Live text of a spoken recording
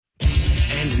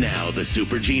And now the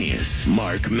super genius,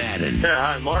 Mark Madden.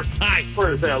 Yeah, hi, Mark. Hi.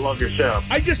 First, I love your show.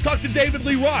 I just talked to David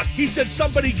Lee Roth. He said,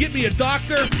 somebody get me a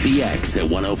doctor. The X at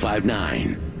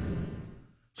 105.9.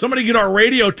 Somebody get our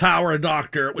radio tower a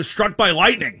doctor. It was struck by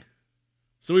lightning.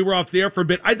 So we were off the air for a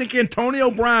bit. I think Antonio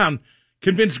Brown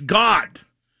convinced God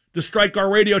to strike our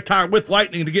radio tower with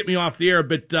lightning to get me off the air,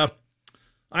 but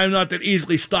I'm not that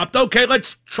easily stopped. Okay,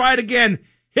 let's try it again.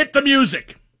 Hit the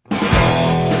music.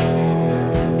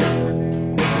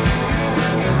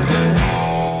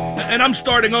 And I'm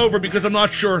starting over because I'm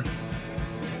not sure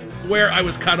where I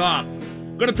was cut off.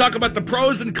 I'm going to talk about the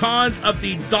pros and cons of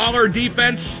the dollar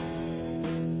defense.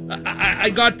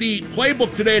 I got the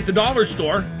playbook today at the dollar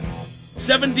store.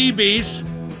 7 DBs.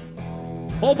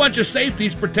 Whole bunch of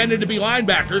safeties pretending to be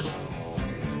linebackers.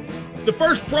 The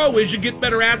first pro is you get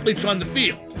better athletes on the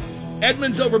field.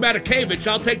 Edmonds over Matakevich,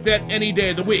 I'll take that any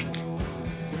day of the week.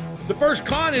 The first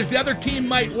con is the other team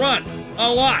might run a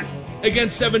lot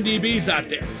against 7 DBs out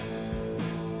there.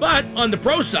 But on the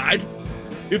pro side,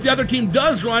 if the other team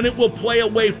does run, it will play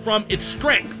away from its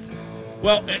strength.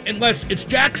 Well, unless it's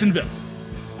Jacksonville.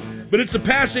 But it's a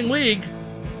passing league.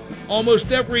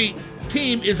 Almost every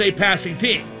team is a passing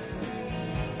team.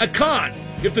 A con,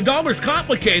 if the dollar's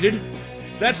complicated,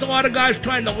 that's a lot of guys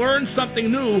trying to learn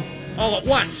something new all at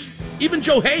once. Even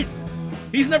Joe Hayden,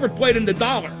 he's never played in the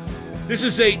dollar. This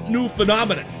is a new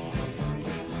phenomenon.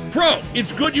 Pro,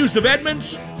 it's good use of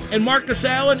Edmonds and Marcus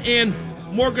Allen and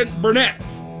Morgan Burnett.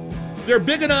 They're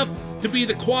big enough to be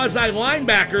the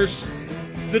quasi-linebackers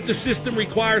that the system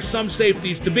requires some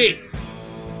safeties to be.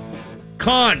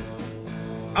 Con,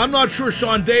 I'm not sure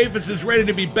Sean Davis is ready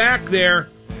to be back there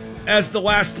as the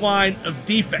last line of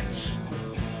defense.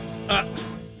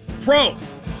 Pro,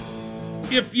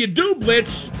 if you do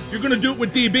blitz, you're going to do it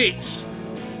with DBs.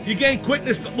 You gain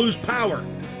quickness but lose power.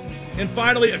 And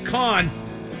finally, a con,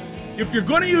 if you're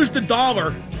going to use the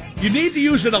dollar, you need to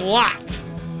use it a lot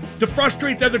to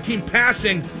frustrate the other team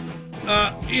passing,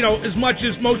 as much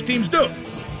as most teams do.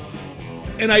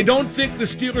 And I don't think the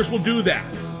Steelers will do that.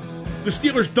 The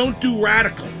Steelers don't do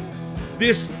radical.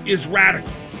 This is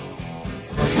radical.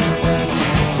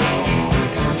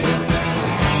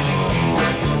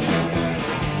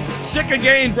 Sick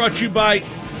Again brought to you by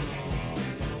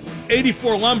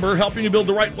 84 Lumber, helping you build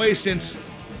the right way since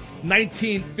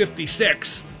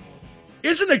 1956.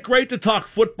 Isn't it great to talk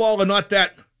football and not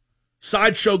that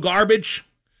sideshow garbage?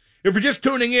 If you're just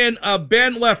tuning in,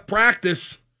 Ben left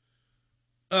practice.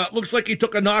 Looks like he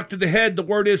took a knock to the head. The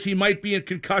word is he might be in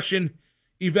concussion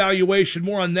evaluation.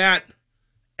 More on that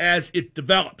as it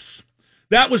develops.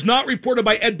 That was not reported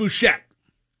by Ed Bouchette,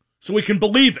 so we can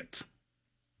believe it.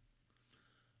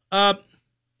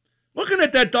 Looking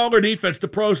at that dollar defense, the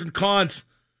pros and cons,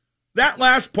 that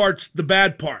last part's the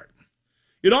bad part.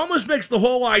 It almost makes the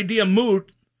whole idea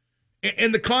moot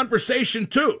and the conversation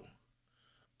too.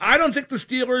 I don't think the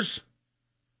Steelers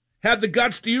have the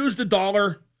guts to use the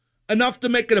dollar enough to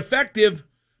make it effective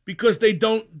because they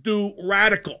don't do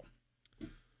radical.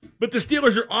 But the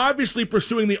Steelers are obviously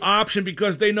pursuing the option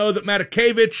because they know that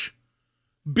Matakevich,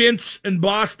 Bintz, and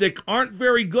Bostic aren't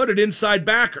very good at inside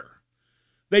backer.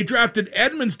 They drafted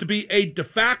Edmonds to be a de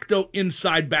facto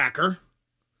inside backer,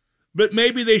 but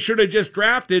maybe they should have just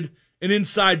drafted an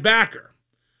inside backer.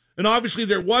 And obviously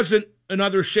there wasn't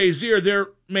another Shazier. There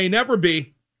may never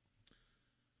be.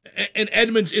 And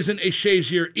Edmonds isn't a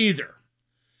Shazier either.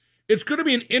 It's going to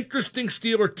be an interesting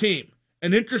Steeler team,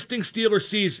 an interesting Steeler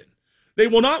season. They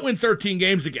will not win 13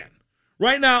 games again.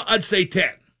 Right now, I'd say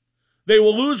 10. They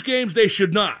will lose games they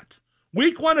should not.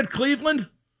 Week 1 at Cleveland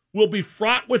will be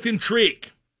fraught with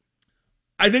intrigue.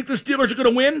 I think the Steelers are going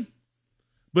to win,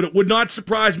 but it would not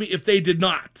surprise me if they did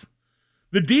not.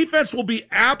 The defense will be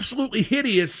absolutely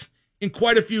hideous in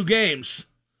quite a few games,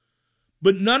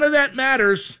 but none of that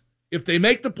matters if they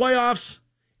make the playoffs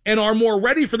and are more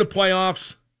ready for the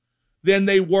playoffs than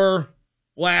they were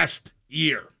last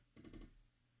year.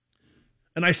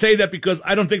 And I say that because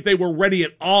I don't think they were ready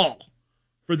at all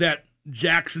for that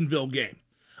Jacksonville game.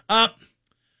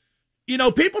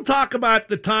 People talk about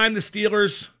the time the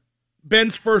Steelers,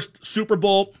 Ben's first Super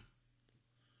Bowl,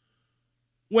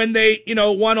 when they,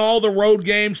 won all the road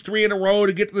games, 3 in a row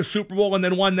to get to the Super Bowl and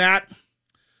then won that.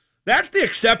 That's the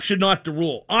exception, not the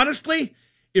rule. Honestly,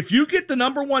 if you get the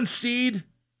number 1 seed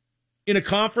in a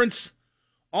conference,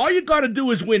 all you got to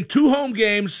do is win 2 home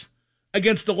games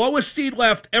against the lowest seed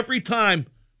left every time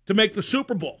to make the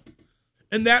Super Bowl.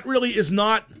 And that really is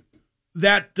not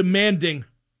that demanding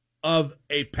of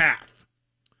a path.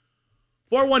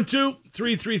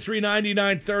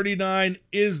 412-333-9939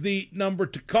 is the number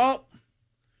to call.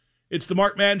 It's the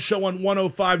Mark Madden Show on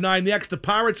 105.9 The X. The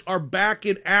Pirates are back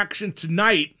in action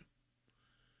tonight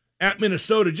at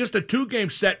Minnesota. Just a 2-game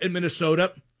set in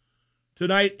Minnesota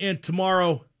tonight and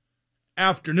tomorrow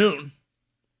afternoon.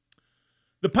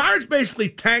 The Pirates basically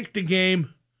tanked the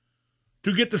game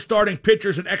to get the starting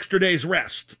pitchers an extra day's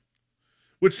rest,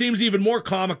 which seems even more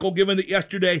comical given that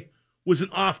yesterday was an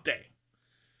off day.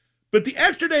 But the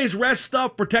extra day's rest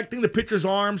stuff, protecting the pitcher's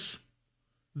arms,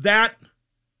 that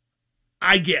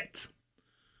I get.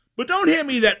 But don't hand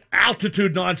me that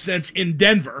altitude nonsense in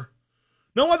Denver.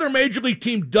 No other major league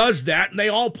team does that, and they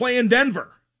all play in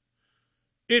Denver.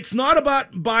 It's not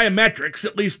about biometrics,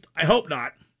 at least I hope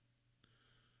not.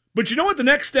 But you know what the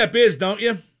next step is, don't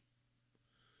you?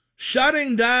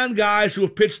 Shutting down guys who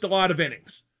have pitched a lot of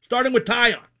innings, starting with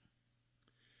Taillon.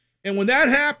 And when that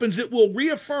happens, it will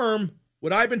reaffirm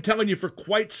what I've been telling you for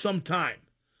quite some time.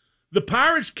 The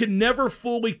Pirates can never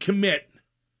fully commit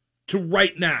to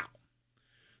right now.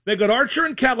 They got Archer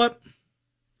and Kellett,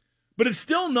 but it's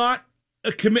still not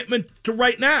a commitment to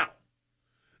right now.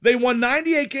 They won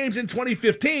 98 games in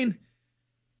 2015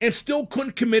 and still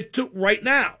couldn't commit to right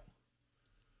now,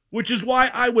 which is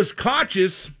why I was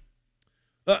cautious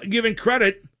giving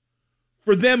credit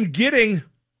for them getting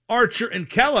Archer and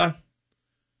Kellett,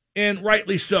 and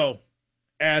rightly so,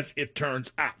 as it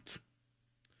turns out.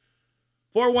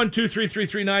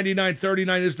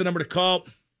 412-333-9939 is the number to call.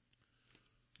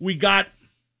 We got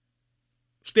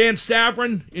Stan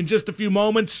Savran in just a few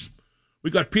moments.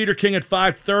 We got Peter King at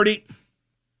 5:30.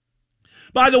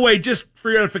 By the way, just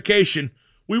for your edification,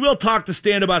 we will talk to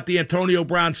Stan about the Antonio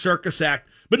Brown Circus Act,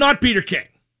 but not Peter King.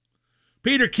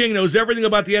 Peter King knows everything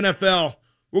about the NFL.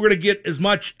 We're going to get as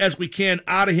much as we can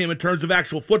out of him in terms of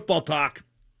actual football talk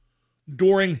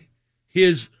during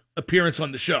his appearance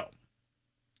on the show.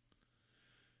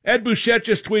 Ed Bouchette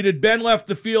just tweeted, Ben left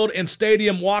the field and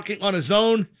stadium walking on his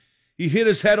own. He hit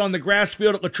his head on the grass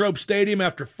field at Latrobe Stadium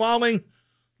after falling.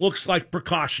 Looks like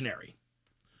precautionary.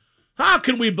 How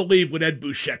can we believe what Ed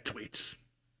Bouchette tweets?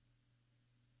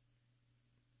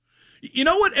 You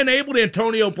know what enabled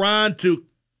Antonio Brown to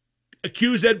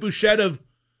accuse Ed Bouchette of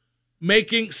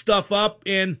making stuff up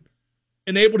and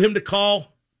enabled him to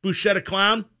call Bouchette a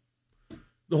clown?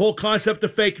 The whole concept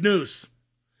of fake news.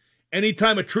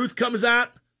 Anytime a truth comes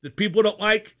out that people don't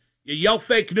like, you yell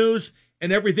fake news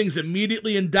and everything's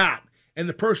immediately in doubt. And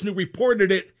the person who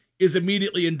reported it is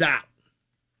immediately in doubt.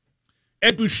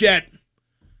 Ed Bouchette,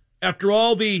 after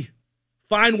all the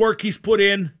fine work he's put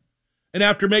in, and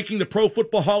after making the Pro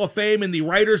Football Hall of Fame in the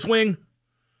writer's wing,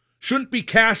 shouldn't be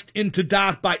cast into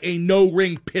doubt by a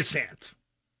no-ring pissant.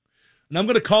 And I'm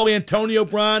going to call Antonio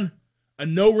Brown a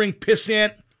no-ring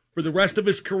pissant for the rest of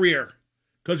his career,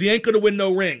 because he ain't going to win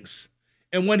no rings.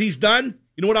 And when he's done,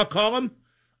 you know what I'll call him?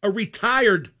 A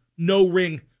retired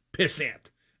no-ring pissant.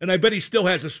 And I bet he still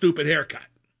has a stupid haircut.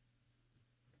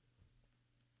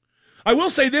 I will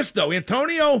say this, though.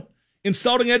 Antonio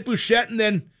insulting Ed Bouchette and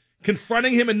then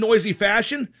confronting him in noisy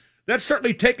fashion, that's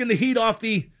certainly taken the heat off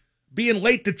the being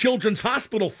late to Children's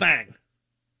Hospital thing.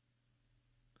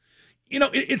 You know,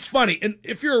 it's funny. And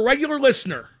if you're a regular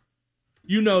listener,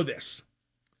 you know this.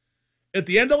 At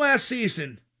the end of last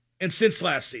season and since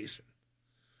last season,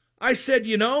 I said,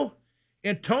 you know,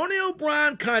 Antonio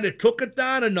Brown kind of took it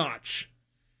down a notch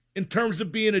in terms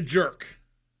of being a jerk.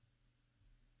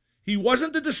 He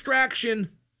wasn't the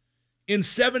distraction in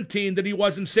 17 that he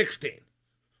was in 16.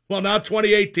 Well, now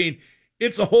 2018,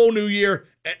 it's a whole new year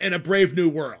and a brave new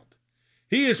world.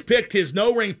 He has picked his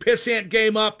no-ring pissant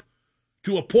game up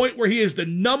to a point where he is the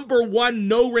number one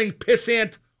no-ring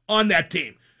pissant on that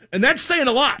team. And that's saying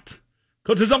a lot,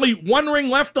 because there's only one ring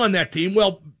left on that team.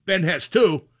 Well, Ben has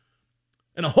two,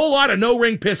 and a whole lot of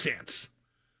no-ring pissants.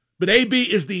 But AB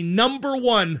is the number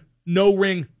one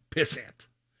no-ring pissant.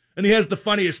 And he has the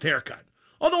funniest haircut.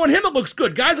 Although on him it looks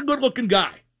good. Guy's a good-looking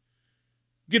guy.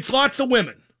 Gets lots of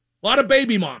women. A lot of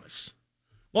baby mamas.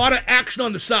 A lot of action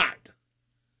on the side.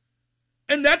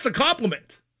 And that's a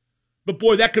compliment. But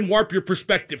boy, that can warp your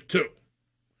perspective too.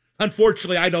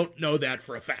 Unfortunately, I don't know that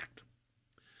for a fact.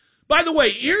 By the way,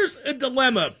 here's a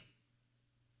dilemma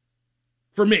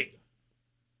for me.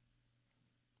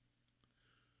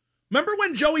 Remember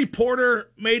when Joey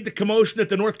Porter made the commotion at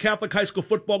the North Catholic High School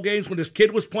football games when his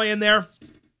kid was playing there?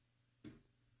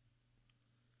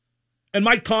 And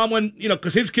Mike Tomlin, you know,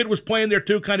 because his kid was playing there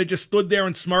too, kind of just stood there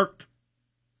and smirked.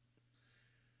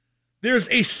 There's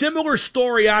a similar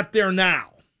story out there now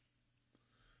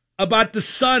about the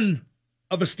son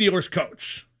of a Steelers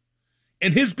coach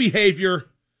and his behavior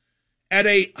at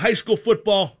a high school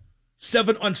football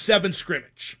 7-on-7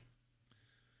 scrimmage.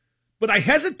 But I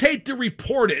hesitate to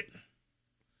report it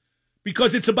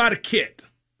because it's about a kid.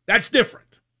 That's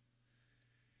different.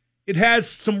 It has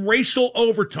some racial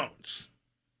overtones.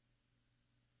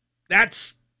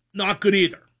 That's not good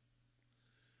either.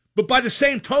 But by the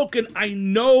same token, I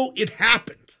know it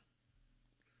happened.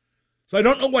 So I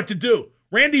don't know what to do.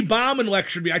 Randy Baumann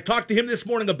lectured me. I talked to him this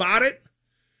morning about it,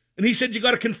 and he said, you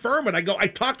got to confirm it. I go, I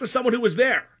talked to someone who was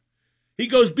there. He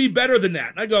goes, be better than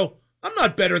that. And I go, I'm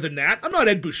not better than that. I'm not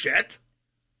Ed Bouchette.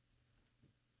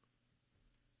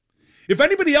 If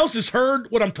anybody else has heard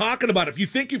what I'm talking about, if you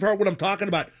think you've heard what I'm talking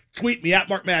about, tweet me at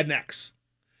Mark Madden X.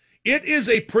 It is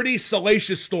a pretty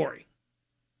salacious story.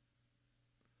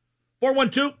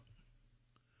 412,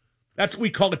 that's what we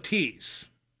call a tease.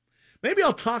 Maybe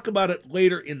I'll talk about it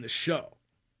later in the show.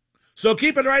 So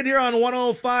keep it right here on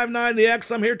 105.9 The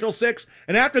X. I'm here till 6.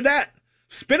 And after that,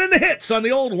 spinning the hits on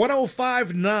the old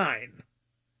 105.9.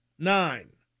 9.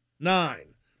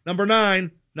 Number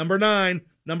 9. Number 9.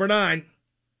 Number 9.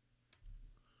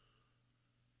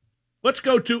 Let's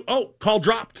go to, call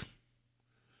dropped.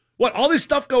 What, all this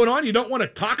stuff going on, you don't want to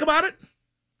talk about it?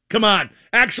 Come on.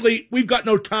 Actually, we've got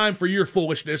no time for your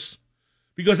foolishness.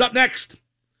 Because up next,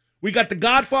 we got the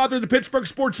godfather of the Pittsburgh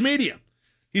sports media.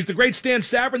 He's the great Stan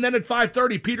Savran. Then at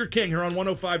 5:30, Peter King here on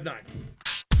 105.9.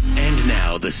 And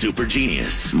now the super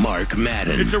genius, Mark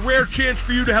Madden. It's a rare chance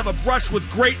for you to have a brush with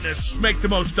greatness. Make the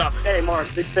most of it. Hey,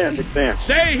 Mark, big fan.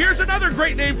 Say, here's another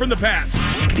great name from the past.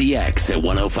 The X at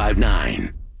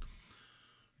 105.9.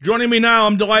 Joining me now,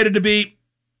 I'm delighted to be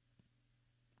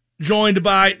joined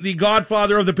by the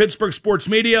godfather of the Pittsburgh sports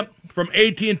media from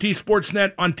AT&T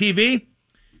Sportsnet on TV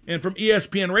and from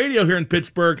ESPN Radio here in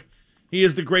Pittsburgh. He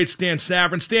is the great Stan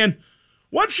Savran. Stan,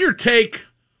 what's your take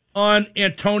on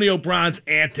Antonio Brown's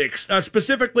antics,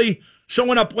 specifically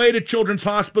showing up late at Children's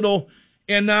Hospital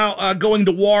and now going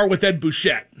to war with Ed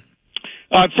Bouchette?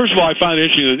 First of all, I find it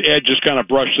interesting that Ed just kind of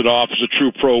brushed it off as a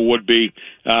true pro would be.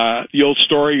 The old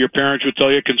story your parents would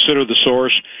tell you, consider the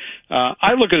source.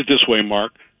 I look at it this way,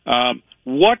 Mark.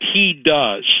 What he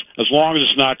does, as long as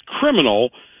it's not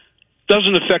criminal,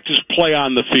 doesn't affect his play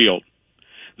on the field.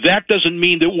 That doesn't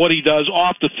mean that what he does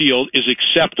off the field is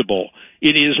acceptable.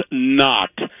 It is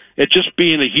not. It's just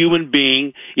being a human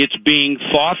being. It's being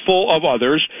thoughtful of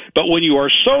others. But when you are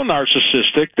so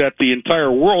narcissistic that the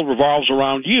entire world revolves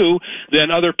around you, then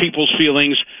other people's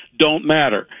feelings don't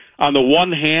matter. On the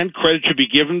one hand, credit should be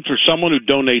given for someone who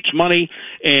donates money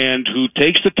and who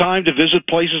takes the time to visit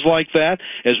places like that,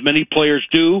 as many players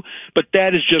do, but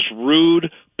that is just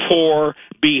rude, poor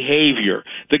behavior.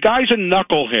 The guy's a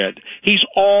knucklehead. He's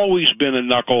always been a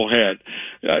knucklehead.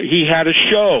 He had a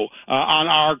show on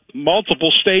our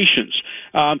multiple stations.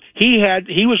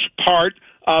 He was part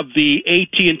of the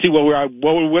AT&T,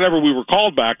 whatever we were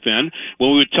called back then,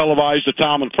 when we would televise the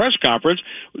Tomlin press conference.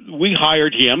 We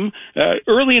hired him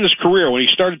early in his career when he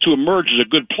started to emerge as a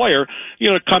good player,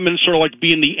 to come in sort of like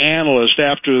being the analyst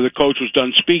after the coach was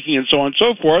done speaking and so on and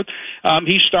so forth.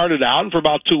 He started out, and for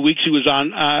about 2 weeks he was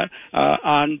on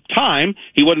time.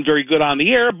 He wasn't very good on the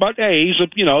air, but hey, he's a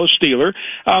Steeler.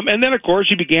 And then, of course,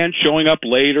 he began showing up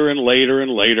later and later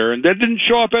and later, and that didn't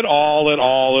show up at all.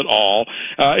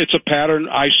 It's a pattern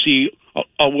I see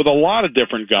with a lot of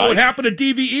different guys. Oh, it happened at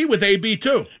DVE with AB,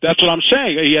 too. That's what I'm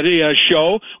saying. He had a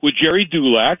show with Jerry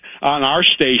Dulac on our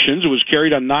stations. It was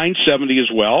carried on 970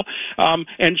 as well.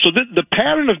 And so the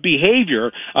pattern of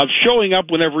behavior of showing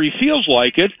up whenever he feels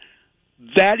like it,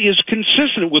 that is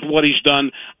consistent with what he's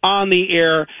done on the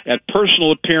air, at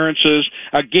personal appearances.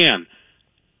 Again,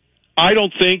 I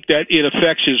don't think that it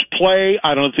affects his play.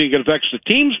 I don't think it affects the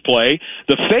team's play.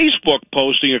 The Facebook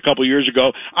posting a couple years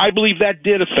ago, I believe that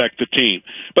did affect the team.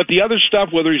 But the other stuff,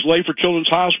 whether he's late for Children's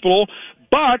Hospital,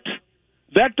 but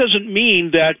that doesn't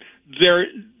mean that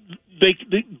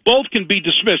they both can be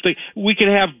dismissed. We can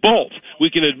have both.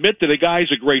 We can admit that a guy's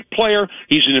a great player,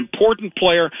 he's an important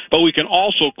player, but we can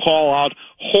also call out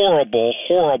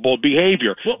horrible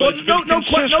behavior. Well,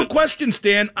 no question,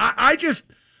 Stan.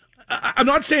 I'm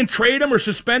not saying trade him or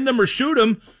suspend him or shoot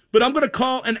him, but I'm going to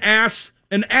call an ass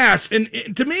an ass. And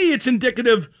to me, it's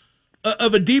indicative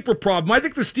of a deeper problem. I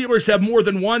think the Steelers have more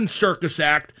than one circus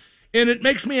act, and it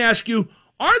makes me ask you,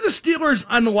 are the Steelers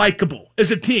unlikable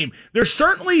as a team? They're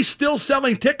certainly still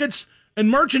selling tickets and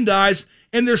merchandise,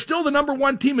 and they're still the number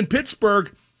one team in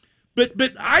Pittsburgh, but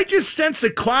I just sense a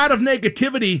cloud of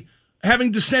negativity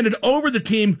having descended over the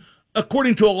team,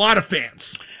 according to a lot of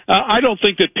fans. I don't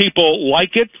think that people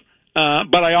like it.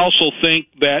 But I also think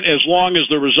that as long as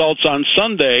the results on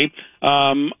Sunday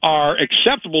are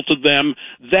acceptable to them,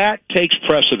 that takes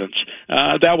precedence.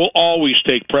 That will always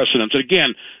take precedence.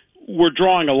 Again, we're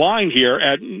drawing a line here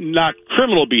at not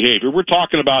criminal behavior. We're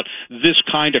talking about this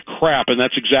kind of crap, and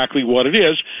that's exactly what it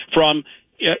is, from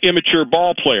immature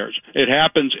ball players. It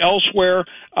happens elsewhere.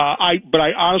 But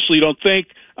I honestly don't think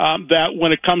that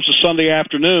when it comes to Sunday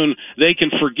afternoon, they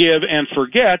can forgive and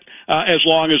forget as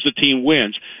long as the team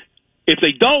wins. If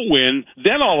they don't win,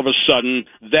 then all of a sudden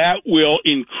that will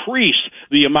increase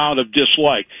the amount of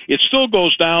dislike. It still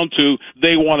goes down to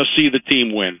they want to see the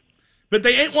team win. But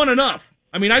they ain't won enough.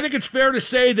 I mean, I think it's fair to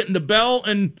say that in the Bell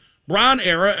and Brown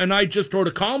era, and I just wrote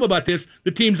a column about this,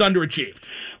 the team's underachieved.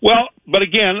 Well, but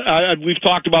again, we've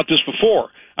talked about this before.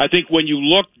 I think when you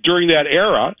look during that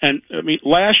era, and I mean,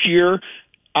 last year,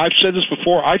 I've said this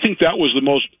before, I think that was the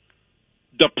most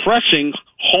depressing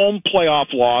home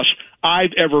playoff loss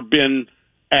I've ever been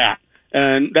at.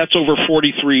 And that's over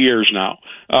 43 years now.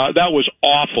 That was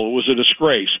awful. It was a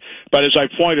disgrace. But as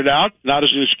I pointed out, not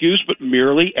as an excuse, but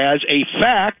merely as a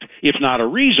fact, if not a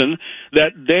reason,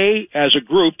 that they, as a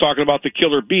group, talking about the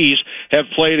Killer Bees, have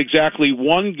played exactly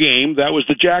one game, that was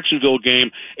the Jacksonville game,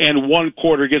 and one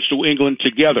quarter against New England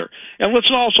together. And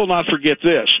let's also not forget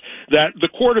this, that the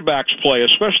quarterback's play,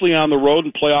 especially on the road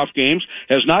in playoff games,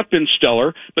 has not been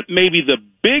stellar, but maybe the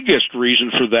biggest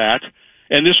reason for that,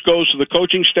 and this goes to the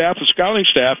coaching staff, the scouting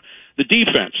staff, the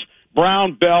defense.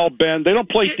 Brown, Bell, Ben, they don't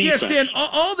play defense. Yes, Dan,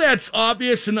 all that's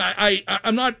obvious, and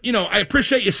I'm not, I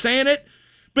appreciate you saying it,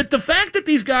 but the fact that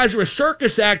these guys are a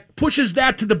circus act pushes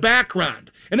that to the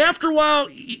background. And after a while,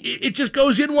 it just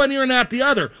goes in one ear and out the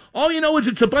other. All you know is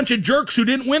it's a bunch of jerks who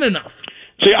didn't win enough.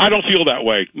 See, I don't feel that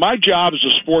way. My job as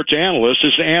a sports analyst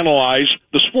is to analyze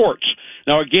the sports.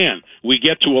 Now, again, we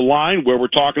get to a line where we're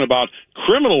talking about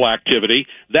criminal activity.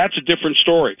 That's a different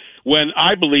story. When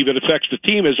I believe it affects the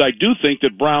team, as I do think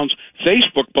that Brown's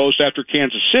Facebook post after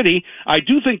Kansas City, I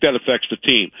do think that affects the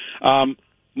team.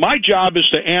 My job is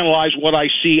to analyze what I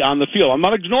see on the field. I'm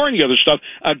not ignoring the other stuff.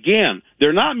 Again,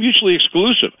 they're not mutually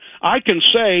exclusive. I can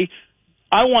say,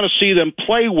 I want to see them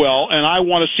play well, and I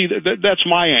want to see that's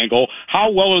my angle.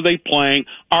 How well are they playing?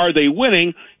 Are they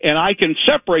winning? And I can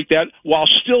separate that while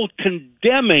still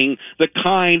condemning the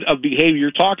kind of behavior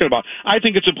you're talking about. I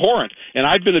think it's abhorrent, and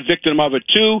I've been a victim of it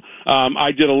too.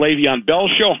 I did a Le'Veon Bell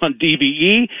show on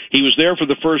DVE. He was there for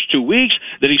the first 2 weeks.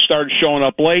 Then he started showing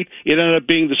up late. It ended up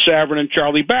being the Saverin and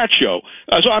Charlie Batch show.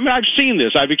 So, I mean, I've seen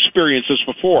this. I've experienced this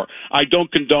before. I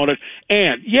don't condone it.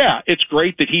 And, yeah, it's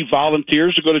great that he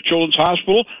volunteers to go to Children's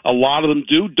Hospital. A lot of them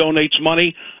do, donates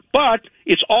money. But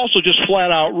it's also just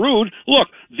flat out rude. Look,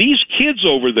 these kids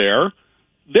over there,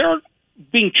 they're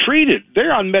being treated.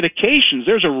 They're on medications.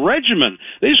 There's a regimen.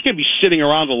 They just can't be sitting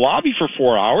around the lobby for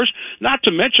 4 hours. Not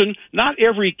to mention, not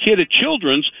every kid at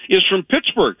Children's is from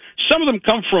Pittsburgh. Some of them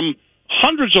come from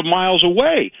hundreds of miles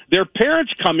away. Their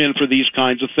parents come in for these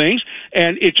kinds of things,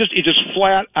 and it's just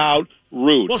flat out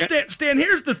rude. Well, Stan,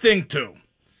 here's the thing, too.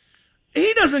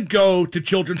 He doesn't go to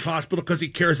Children's Hospital because he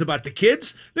cares about the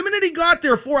kids. The minute he got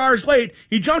there 4 hours late,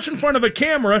 he jumps in front of a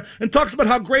camera and talks about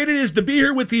how great it is to be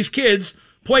here with these kids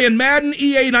playing Madden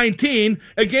EA 19,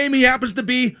 a game he happens to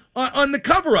be on the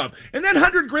cover of. And that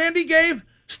 $100,000 he gave,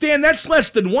 Stan, that's less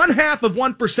than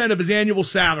 0.5% of his annual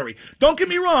salary. Don't get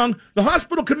me wrong, the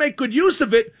hospital can make good use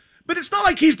of it, but it's not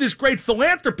like he's this great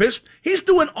philanthropist. He's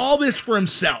doing all this for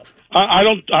himself. I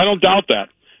don't doubt that.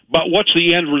 But what's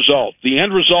the end result? The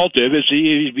end result is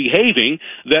he's behaving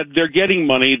that they're getting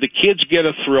money, the kids get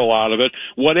a thrill out of it,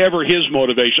 whatever his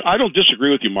motivation. I don't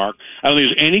disagree with you, Mark. I don't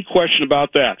think there's any question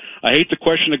about that. I hate to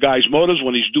question the guy's motives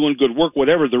when he's doing good work,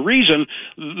 whatever the reason.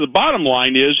 The bottom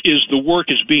line is the work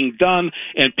is being done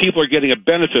and people are getting a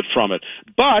benefit from it.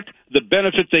 But the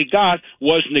benefit they got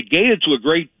was negated to a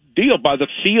great deal by the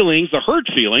feelings, the hurt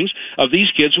feelings of these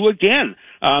kids who, again,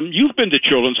 you've been to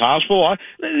Children's Hospital.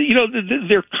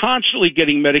 They're constantly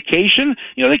getting medication.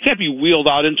 They can't be wheeled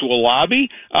out into a lobby,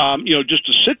 just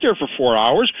to sit there for 4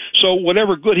 hours. So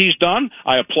whatever good he's done,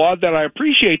 I applaud that. I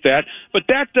appreciate that. But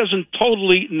that doesn't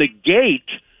totally negate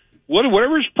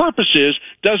whatever his purpose is,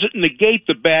 doesn't negate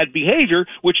the bad behavior,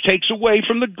 which takes away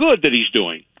from the good that he's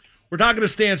doing. We're talking to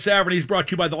Stan Saverin. He's brought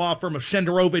to you by the law firm of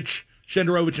Shenderovich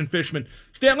and Fishman.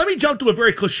 Stan, let me jump to a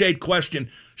very cliched question.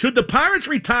 Should the Pirates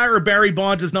retire Barry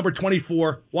Bonds as number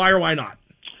 24? Why or why not?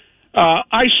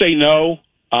 I say no.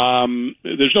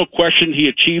 There's no question he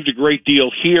achieved a great deal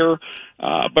here.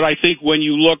 But I think when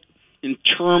you look in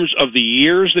terms of the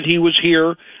years that he was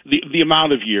here, the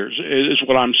amount of years is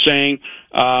what I'm saying.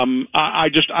 I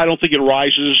don't think it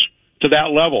rises to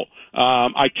that level.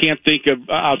 I can't think of,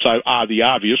 outside the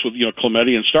obvious with,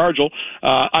 Clemente and Stargell,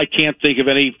 I can't think of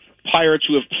any Pirates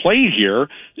who have played here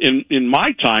in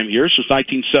my time here since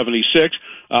 1976,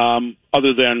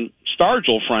 other than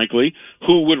Stargell, frankly,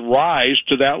 who would rise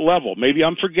to that level. Maybe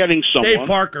I'm forgetting someone. Dave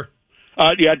Parker.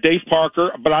 Yeah, Dave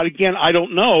Parker. But I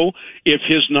don't know if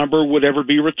his number would ever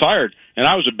be retired. And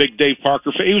I was a big Dave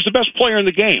Parker fan. He was the best player in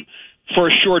the game for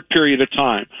a short period of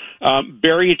time.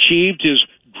 Barry achieved his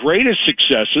greatest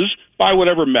successes by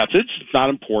whatever methods, it's not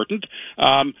important,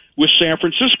 with San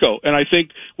Francisco. And I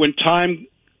think when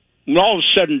all is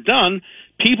said and done,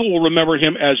 people will remember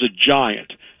him as a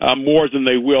giant more than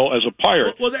they will as a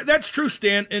pirate. Well, that's true,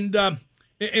 Stan. And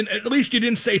at least you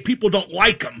didn't say people don't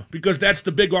like him, because that's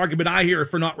the big argument I hear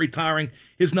for not retiring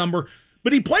his number.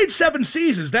 But he played 7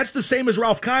 seasons. That's the same as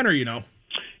Ralph Kiner, you know.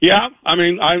 Yeah, I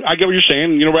mean, I get what you're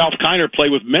saying. You know, Ralph Kiner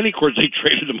played with many, of course, they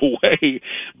traded him away.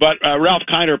 But Ralph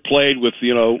Kiner played with,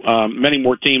 many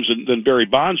more teams than Barry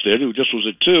Bonds did, who just was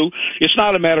at 2. It's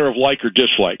not a matter of like or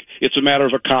dislike. It's a matter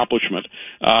of accomplishment.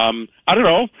 I don't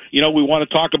know. We want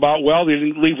to talk about, well, they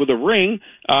didn't leave with a ring.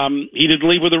 He didn't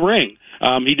leave with a ring.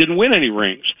 He didn't win any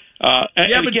rings.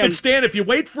 But Stan, if you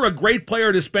wait for a great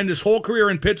player to spend his whole career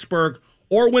in Pittsburgh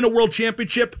or win a world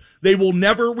championship, they will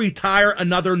never retire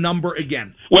another number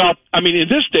again. Well, I mean, in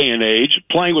this day and age,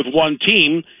 playing with one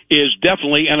team is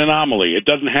definitely an anomaly. It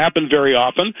doesn't happen very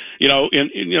often.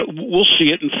 We'll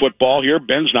see it in football here.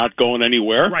 Ben's not going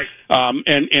anywhere. Right.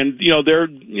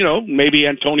 Maybe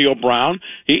Antonio Brown,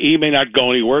 he may not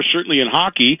go anywhere. Certainly in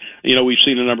hockey, we've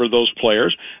seen a number of those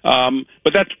players.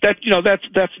 But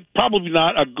that's probably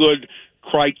not a good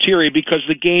criteria, because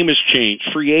the game has changed.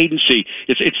 Free agency,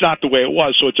 it's not the way it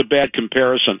was, so it's a bad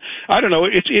comparison. I don't know.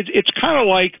 It's kind of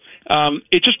like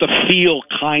it's just a feel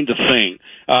kind of thing.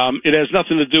 It has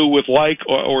nothing to do with like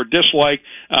or dislike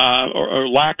or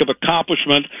lack of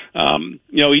accomplishment.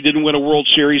 He didn't win a World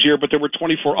Series here, but there were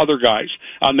 24 other guys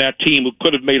on that team who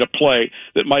could have made a play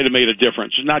that might have made a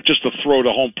difference. It's not just a throw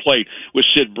to home plate with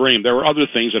Sid Bream. There were other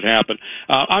things that happened.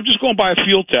 I'm just going by a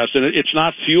field test, and it's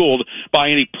not fueled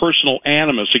by any personal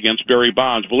animus against Barry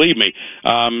Bonds. Believe me,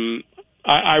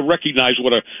 I recognize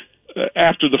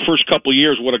after the first couple of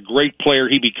years, what a great player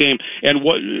he became, and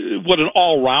what an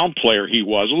all-round player he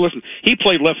was. Listen, he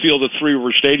played left field at Three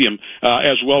River Stadium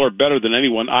as well or better than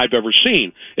anyone I've ever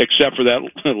seen, except for that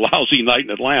lousy night in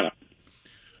Atlanta.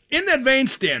 In that vein,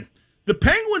 Stan, the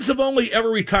Penguins have only ever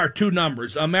retired 2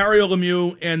 numbers, Mario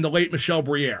Lemieux and the late Michel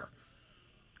Briere.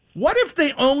 What if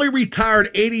they only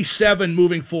retired 87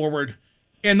 moving forward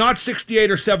and not 68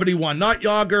 or 71, not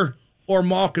Yager or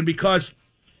Malkin, because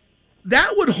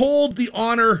that would hold the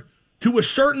honor to a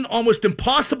certain almost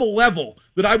impossible level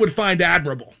that I would find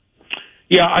admirable.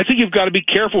 Yeah, I think you've got to be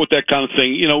careful with that kind of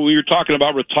thing. When you're talking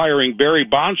about retiring Barry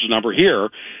Bonds' number here,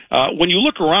 when you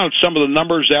look around at some of the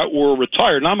numbers that were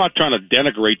retired, and I'm not trying to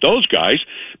denigrate those guys,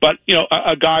 but,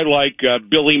 a guy like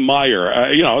Billy Meyer,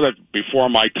 that's before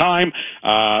my time,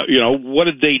 what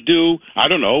did they do? I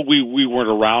don't know. We weren't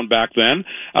around back then.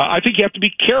 I think you have to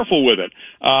be careful with it.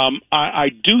 I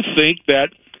do think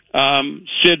that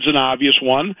Sid's an obvious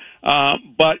one,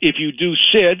 but if you do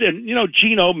Sid, and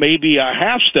Gino may be a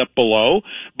half step below,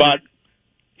 but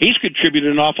he's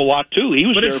contributed an awful lot too.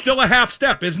 But it's still a half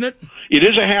step, isn't it? It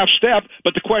is a half step,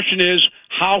 but the question is,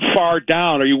 how far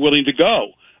down are you willing to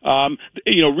go?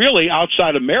 Really,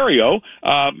 outside of Mario,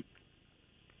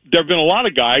 there have been a lot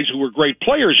of guys who were great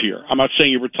players here. I'm not saying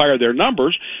you retire their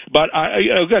numbers, but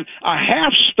again, a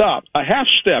half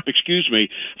step,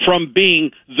 from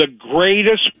being the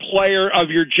greatest player of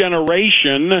your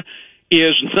generation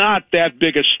is not that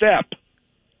big a step.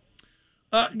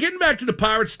 Getting back to the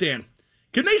Pirates, Stan,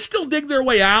 can they still dig their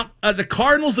way out? The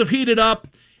Cardinals have heated up,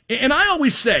 and I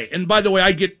always say, and by the way,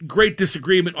 I get great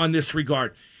disagreement on this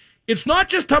regard, it's not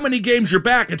just how many games you're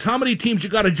back, it's how many teams you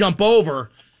got to jump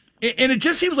over. And it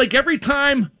just seems like every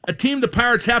time a team the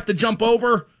Pirates have to jump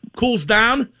over cools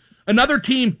down, another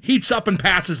team heats up and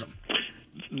passes them.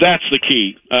 That's the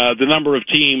key. The number of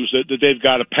teams that they've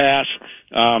got to pass.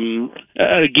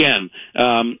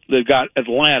 They've got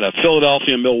Atlanta,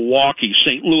 Philadelphia, Milwaukee,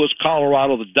 St. Louis,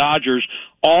 Colorado, the Dodgers,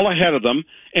 all ahead of them,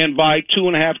 and by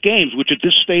 2.5 games, which at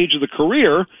this stage of the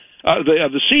career, of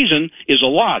the season, is a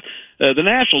lot. The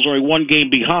Nationals are only 1 game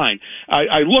behind.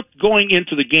 I looked going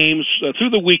into the games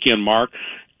through the weekend, Mark,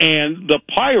 and the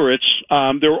Pirates,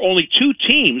 there were only 2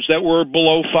 teams that were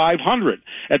below 500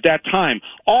 at that time.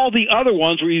 All the other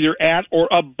ones were either at or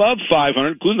above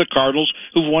 500, including the Cardinals,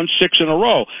 who've won 6 in a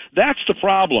row. That's the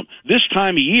problem. This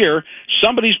time of year,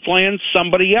 somebody's playing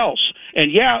somebody else.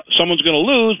 And yeah, someone's going to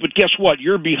lose, but guess what?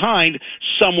 You're behind.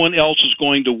 Someone else is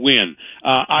going to win.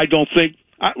 I don't think...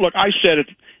 Look, I said it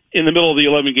in the middle of the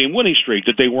 11-game winning streak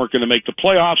that they weren't going to make the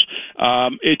playoffs.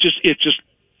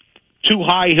 too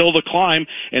high hill to climb.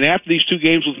 And after these 2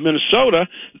 games with Minnesota,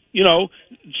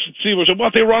 Steelers said, well,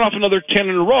 if they run off another 10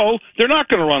 in a row, they're not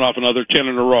going to run off another 10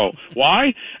 in a row.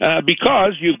 Why?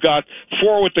 Because you've got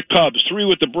 4 with the Cubs, 3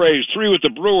 with the Braves, 3 with the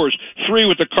Brewers, 3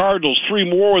 with the Cardinals, 3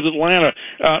 more with Atlanta.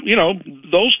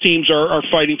 Those teams are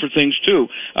fighting for things too.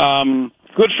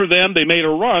 Good for them. They made a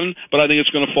run, but I think it's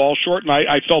going to fall short, and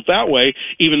I felt that way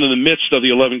even in the midst of the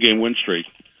 11-game win streak.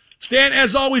 Stan,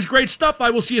 as always, great stuff.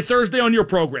 I will see you Thursday on your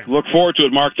program. Look forward to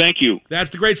it, Mark. Thank you. That's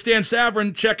the great Stan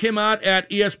Savran. Check him out at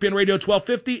ESPN Radio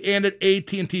 1250 and at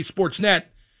AT&T Sportsnet.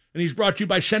 And he's brought to you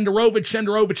by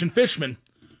Shenderovich and Fishman.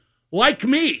 Like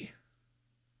me,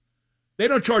 they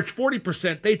don't charge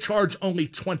 40%. They charge only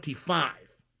 25%.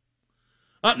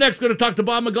 Up next, going to talk to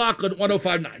Bob McLaughlin at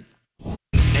 105.9.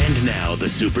 And now the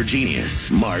super genius,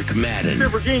 Mark Madden.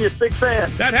 Super genius, big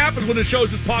fan. That happens when the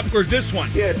show's as popular as this one.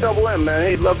 Yeah, Double M, man.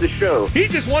 He loved the show. He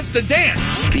just wants to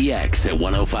dance. The X at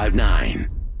 105.9.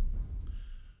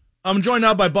 I'm joined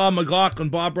now by Bob McLaughlin.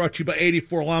 Bob, brought to you by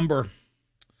 84 Lumber.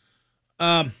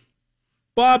 Bob,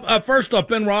 first off,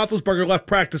 Ben Roethlisberger left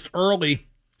practice early.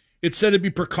 It said it'd be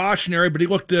precautionary, but he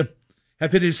looked to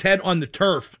have hit his head on the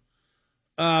turf.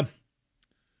 That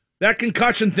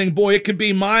concussion thing, boy, it can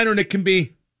be minor and it can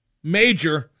be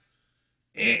major.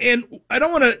 And I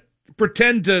don't want to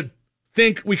pretend to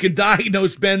think we could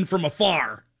diagnose Ben from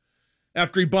afar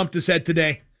after he bumped his head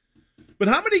today. But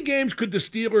how many games could the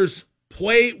Steelers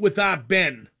play without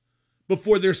Ben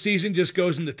before their season just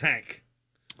goes in the tank?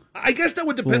 I guess that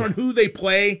would depend on who they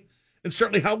play and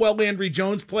certainly how well Landry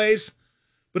Jones plays.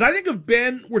 But I think if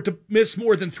Ben were to miss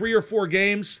more than 3 or 4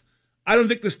 games, I don't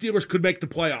think the Steelers could make the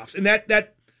playoffs. And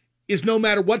that is no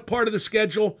matter what part of the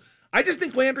schedule. I just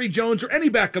think Landry Jones or any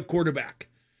backup quarterback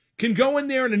can go in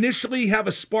there and initially have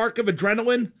a spark of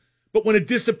adrenaline, but when it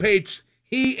dissipates,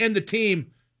 he and the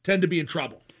team tend to be in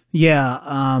trouble. Yeah,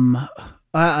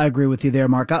 I agree with you there,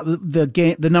 Mark.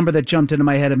 The number that jumped into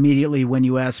my head immediately when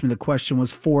you asked me the question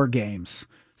was 4 games.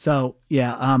 So,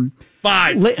 yeah.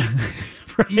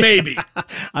 5. Maybe.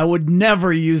 I would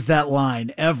never use that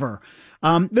line, ever.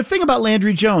 The thing about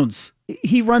Landry Jones,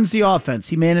 he runs the offense.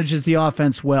 He manages the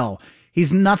offense well.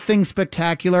 He's nothing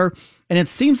spectacular. And it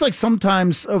seems like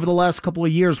sometimes over the last couple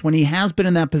of years when he has been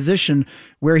in that position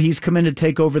where he's come in to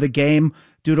take over the game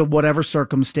due to whatever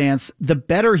circumstance, the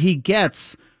better he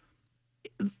gets,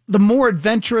 the more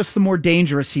adventurous, the more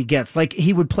dangerous he gets. Like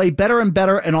he would play better and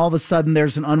better, and all of a sudden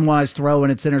there's an unwise throw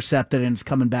and it's intercepted and it's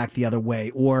coming back the other way.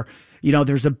 Or,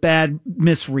 there's a bad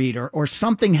misread or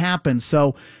something happens.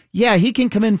 So, yeah, he can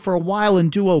come in for a while and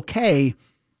do okay.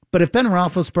 But if Ben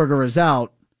Roethlisberger is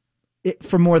out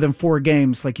for more than 4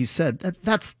 games, like you said,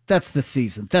 that's the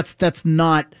season. That's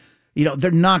not,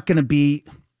 they're not going to be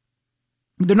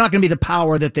the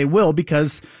power that they will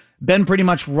because Ben pretty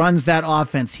much runs that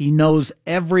offense. He knows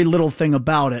every little thing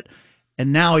about it.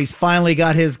 And now he's finally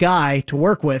got his guy to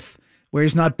work with where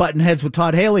he's not butting heads with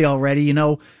Todd Haley already.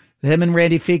 Him and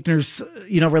Randy Fichtner's,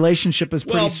 relationship is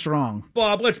pretty strong.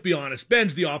 Bob, let's be honest.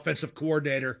 Ben's the offensive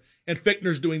coordinator, and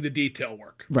Fichtner's doing the detail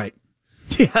work. Right.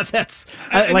 Yeah, that's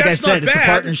like I said, it's a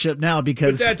partnership now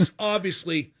because but that's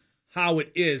obviously how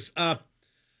it is.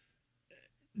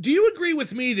 Do you agree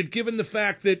with me that given the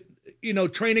fact that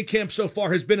training camp so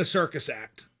far has been a circus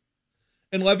act,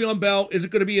 and Le'Veon Bell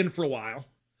isn't going to be in for a while,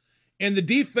 and the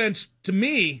defense to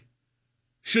me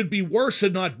should be worse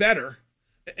and not better?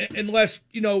 Unless,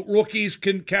 rookies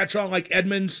can catch on like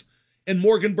Edmonds and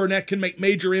Morgan Burnett can make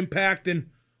major impact and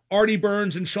Artie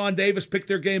Burns and Sean Davis pick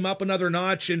their game up another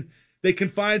notch and they can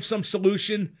find some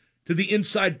solution to the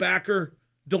inside backer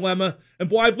dilemma. And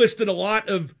boy, I've listed a lot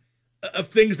of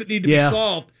things that need to be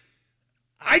solved.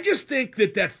 I just think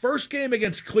that first game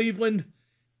against Cleveland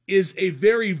is a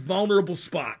very vulnerable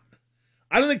spot.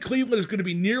 I don't think Cleveland is going to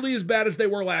be nearly as bad as they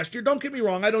were last year. Don't get me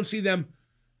wrong. I don't see them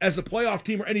as a playoff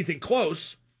team or anything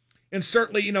close. And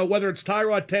certainly, whether it's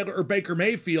Tyrod Taylor or Baker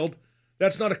Mayfield,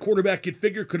 that's not a quarterback you'd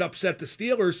figure could upset the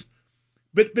Steelers.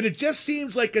 But it just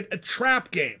seems like a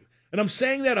trap game. And I'm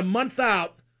saying that a month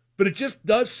out, but it just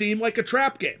does seem like a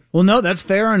trap game. Well, no, that's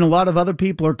fair. And a lot of other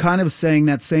people are kind of saying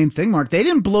that same thing, Mark. They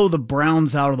didn't blow the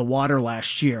Browns out of the water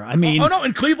last year. I mean... Oh, no,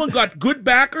 and Cleveland got good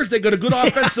backers. They got a good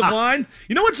offensive line.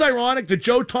 You know what's ironic? That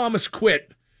Joe Thomas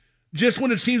quit just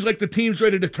when it seems like the team's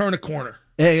ready to turn a corner.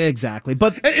 Exactly.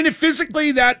 But and if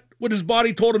physically that what his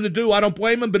body told him to do, I don't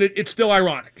blame him, but it's still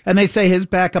ironic. And they say his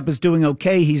backup is doing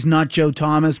okay. He's not Joe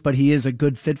Thomas, but he is a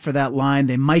good fit for that line.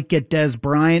 They might get Dez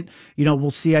Bryant.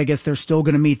 We'll see. I guess they're still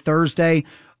going to meet Thursday.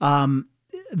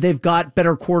 They've got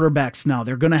better quarterbacks now.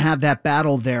 They're going to have that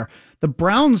battle there. The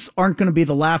Browns aren't going to be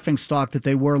the laughingstock that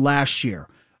they were last year.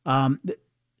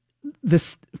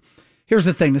 Here's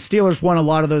the thing. The Steelers won a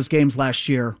lot of those games last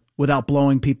year without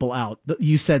blowing people out.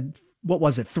 You said, what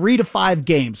was it? 3 to 5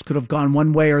 games could have gone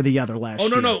one way or the other last year.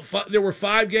 Oh, no. There were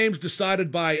 5 games decided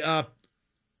by,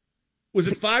 was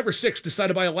it 5 or 6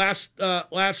 decided by a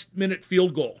last-minute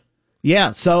field goal?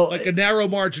 Yeah, so. Like a narrow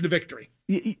margin of victory.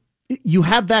 You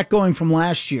have that going from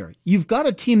last year. You've got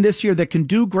a team this year that can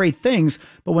do great things,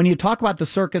 but when you talk about the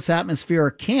circus atmosphere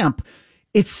at camp,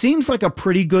 it seems like a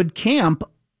pretty good camp,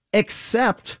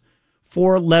 except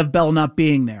for Lev Bell not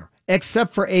being there,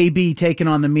 except for AB taking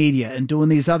on the media and doing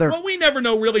these other. Well, we never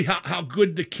know really how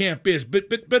good the camp is,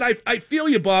 but I feel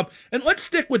you, Bob. And let's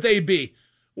stick with AB.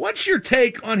 What's your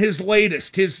take on his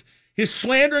latest, his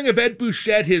slandering of Ed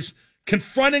Bouchette, his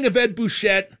confronting of Ed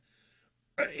Bouchette?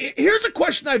 Here's a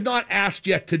question I've not asked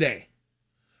yet today.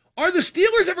 Are the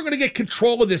Steelers ever going to get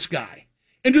control of this guy?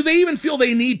 And do they even feel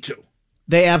they need to?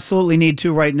 They absolutely need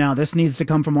to right now. This needs to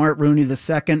come from Art Rooney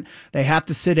II. They have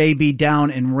to sit AB down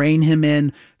and rein him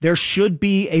in. There should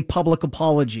be a public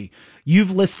apology.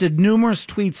 You've listed numerous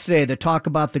tweets today that talk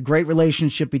about the great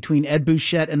relationship between Ed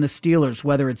Bouchette and the Steelers,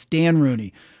 whether it's Dan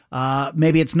Rooney.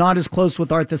 Maybe it's not as close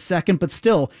with Art II, but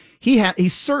still, he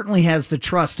certainly has the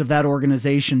trust of that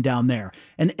organization down there.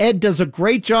 And Ed does a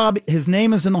great job. His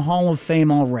name is in the Hall of Fame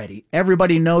already.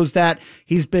 Everybody knows that.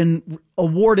 He's been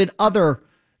awarded other,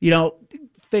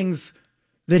 things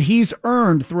that he's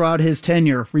earned throughout his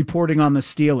tenure reporting on the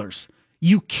Steelers.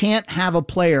 You can't have a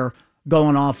player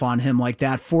going off on him like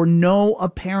that for no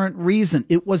apparent reason.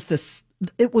 It was the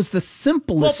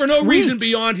simplest. Well, for no tweet. reason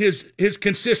beyond his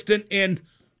consistent and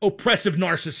oppressive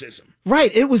narcissism.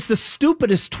 Right. It was the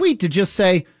stupidest tweet to just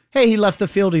say, hey, he left the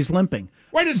field, he's limping.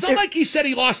 Right. It's not like he said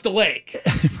he lost a leg.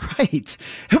 Right.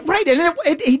 Right.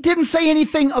 And he didn't say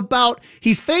anything about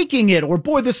he's faking it or,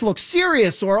 boy, this looks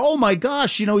serious or, oh, my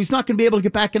gosh, he's not going to be able to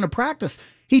get back into practice.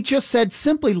 He just said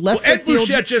simply left the field. Ed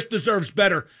Bouchette just deserves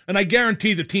better, and I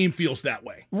guarantee the team feels that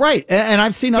way. Right. And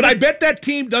I've seen But I bet that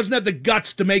team doesn't have the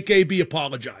guts to make AB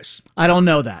apologize. I don't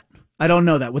know that.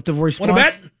 With the response.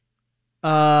 Want to bet?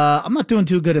 I'm not doing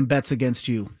too good in bets against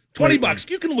you. $20.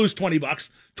 You can lose $20.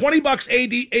 $20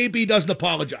 AB doesn't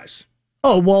apologize.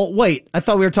 Oh, well, wait. I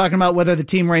thought we were talking about whether the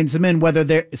team reins him in,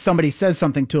 whether somebody says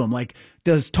something to him. Like,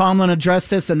 does Tomlin address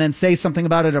this and then say something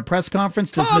about it at a press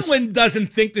conference? Tomlin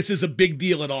doesn't think this is a big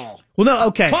deal at all. Well, no,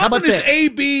 okay. How about Tomlin this? is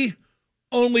AB,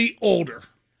 only older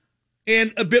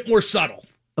and a bit more subtle.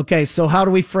 Okay, so how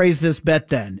do we phrase this bet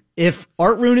then? If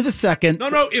Art Rooney II...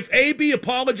 No. If AB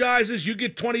apologizes, you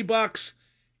get $20.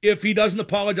 If he doesn't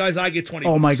apologize, I get $20.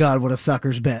 Oh my God, what a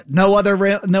sucker's bet! No other.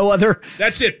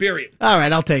 That's it. Period. All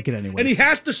right, I'll take it anyway. And he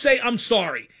has to say, "I'm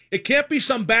sorry." It can't be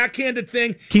some backhanded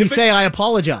thing. Can you say I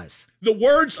apologize? The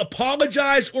words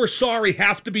 "apologize" or "sorry"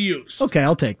 have to be used. Okay,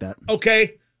 I'll take that.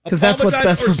 Okay, because that's what's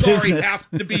best for sorry business. Have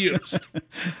to be used.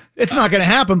 It's not going to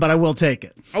happen, but I will take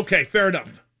it. Okay, fair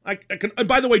enough. I can. And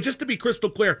by the way, just to be crystal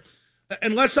clear,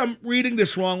 unless I'm reading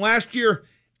this wrong, last year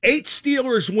 8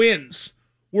 Steelers wins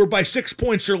were by 6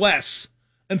 points or less,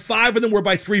 and 5 of them were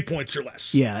by 3 points or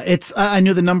less. Yeah, I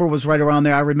knew the number was right around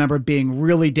there. I remember being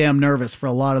really damn nervous for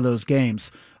a lot of those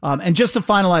games. And just to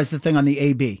finalize the thing on the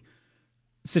AB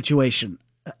situation,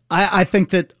 I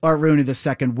think that Art Rooney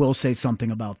II will say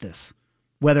something about this,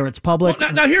 whether it's public.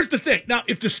 Well, now here's the thing. Now,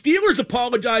 if the Steelers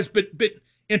apologize, but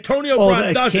Antonio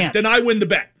Brown doesn't, then I win the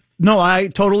bet. No, I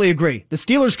totally agree. The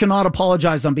Steelers cannot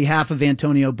apologize on behalf of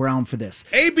Antonio Brown for this.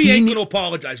 AB ain't going to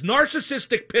apologize.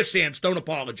 Narcissistic pissants don't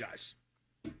apologize.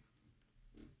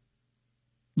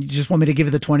 You just want me to give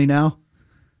you the 20 now?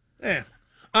 Yeah.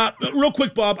 Real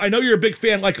quick, Bob, I know you're a big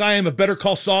fan, like I am, of Better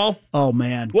Call Saul. Oh,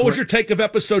 man. What was your take of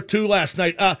episode 2 last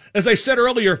night? As I said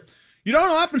earlier, you don't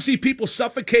often see people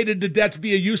suffocated to death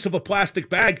via use of a plastic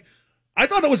bag. I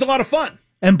thought it was a lot of fun.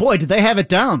 And boy, did they have it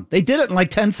down. They did it in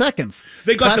like 10 seconds.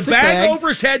 They got the bag over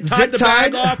his head, tied the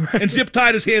bag off, right. and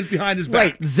zip-tied his hands behind his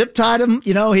back. Right, zip-tied him.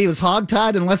 He was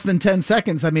hog-tied in less than 10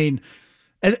 seconds. I mean,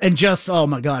 and just, oh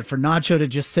my God, for Nacho to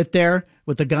just sit there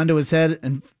with the gun to his head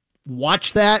and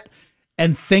watch that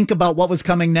and think about what was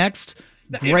coming next.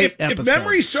 Great episode. If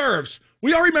memory serves,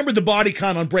 we all remember the body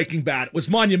count on Breaking Bad. It was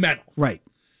monumental. Right.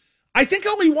 I think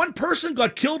only one person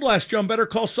got killed last year on Better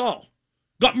Call Saul.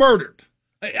 Got murdered.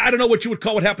 I don't know what you would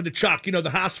call what happened to Chuck, the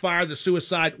house fire, the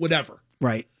suicide, whatever.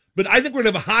 Right. But I think we're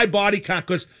going to have a high body count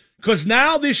because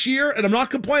now this year, and I'm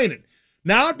not complaining,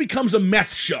 now it becomes a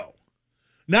meth show.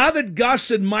 Now that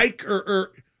Gus and Mike are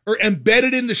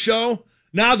embedded in the show,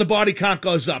 now the body count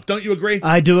goes up. Don't you agree?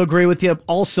 I do agree with you.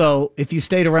 Also, if you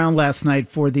stayed around last night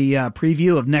for the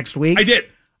preview of next week. I did.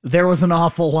 There was an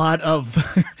awful lot of,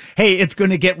 hey, it's going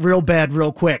to get real bad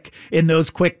real quick in those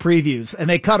quick previews. And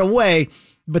they cut away.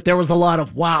 But there was a lot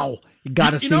of, wow, You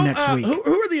got to see next week.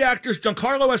 Who are the actors?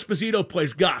 Giancarlo Esposito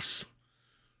plays Gus.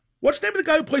 What's the name of the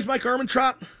guy who plays Mike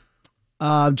Ehrmantraut?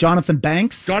 Jonathan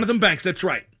Banks. Jonathan Banks, that's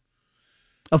right.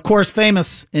 Of course,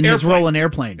 famous in his role in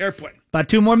Airplane. About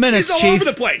 2 more minutes, He's all Chief. over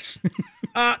the place.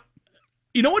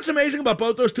 You know what's amazing about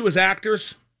both those two as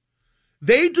actors?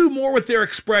 They do more with their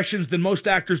expressions than most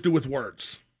actors do with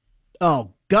words.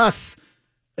 Oh, Gus.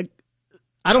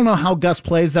 I don't know how Gus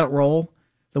plays that role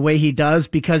the way he does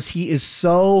because he is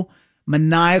so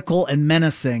maniacal and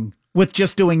menacing with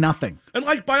just doing nothing. And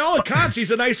like by all accounts,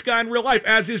 he's a nice guy in real life,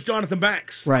 as is Jonathan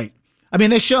Banks. Right. I mean,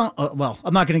 they show. Well,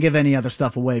 I'm not going to give any other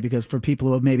stuff away because for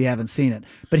people who maybe haven't seen it,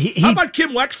 but he How about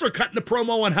Kim Wexler cutting the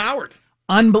promo on Howard?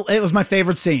 It was my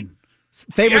favorite scene.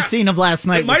 Scene of last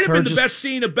night. It might have been the best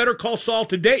scene of Better Call Saul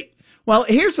to date. Well,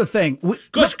 here's the thing.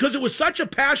 Because it was such a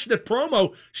passionate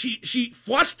promo, she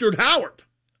flustered Howard.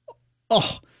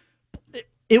 Oh,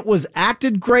 it was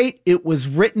acted great. It was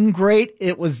written great.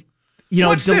 It was,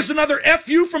 What's this, another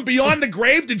FU from Beyond the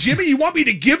Grave to Jimmy? You want me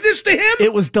to give this to him?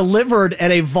 It was delivered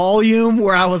at a volume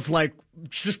where I was like,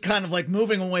 just kind of like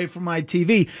moving away from my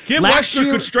TV. Kim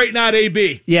Wexler could straighten out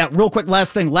AB. Yeah, real quick,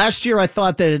 last thing. Last year, I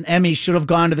thought that an Emmy should have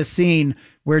gone to the scene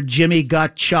where Jimmy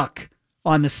got Chuck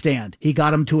on the stand. He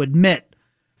got him to admit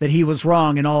that he was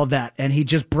wrong and all of that, and he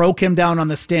just broke him down on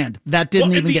the stand. That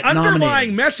didn't even get nominated. The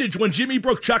underlying message when Jimmy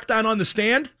broke Chuck down on the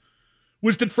stand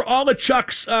was that for all of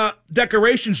Chuck's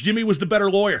decorations, Jimmy was the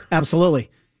better lawyer. Absolutely.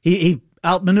 He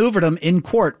outmaneuvered him in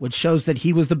court, which shows that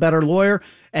he was the better lawyer,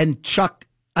 and Chuck...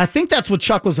 I think that's what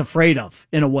Chuck was afraid of,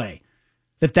 in a way,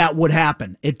 that would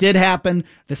happen. It did happen.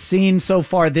 The scene so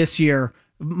far this year,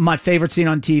 my favorite scene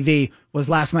on TV, was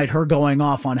last night, her going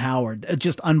off on Howard.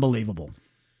 Just unbelievable.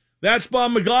 That's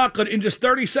Bob McLaughlin. In just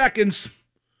 30 seconds,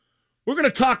 we're going to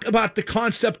talk about the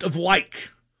concept of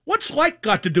like. What's like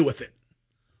got to do with it?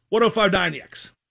 105.9 The X.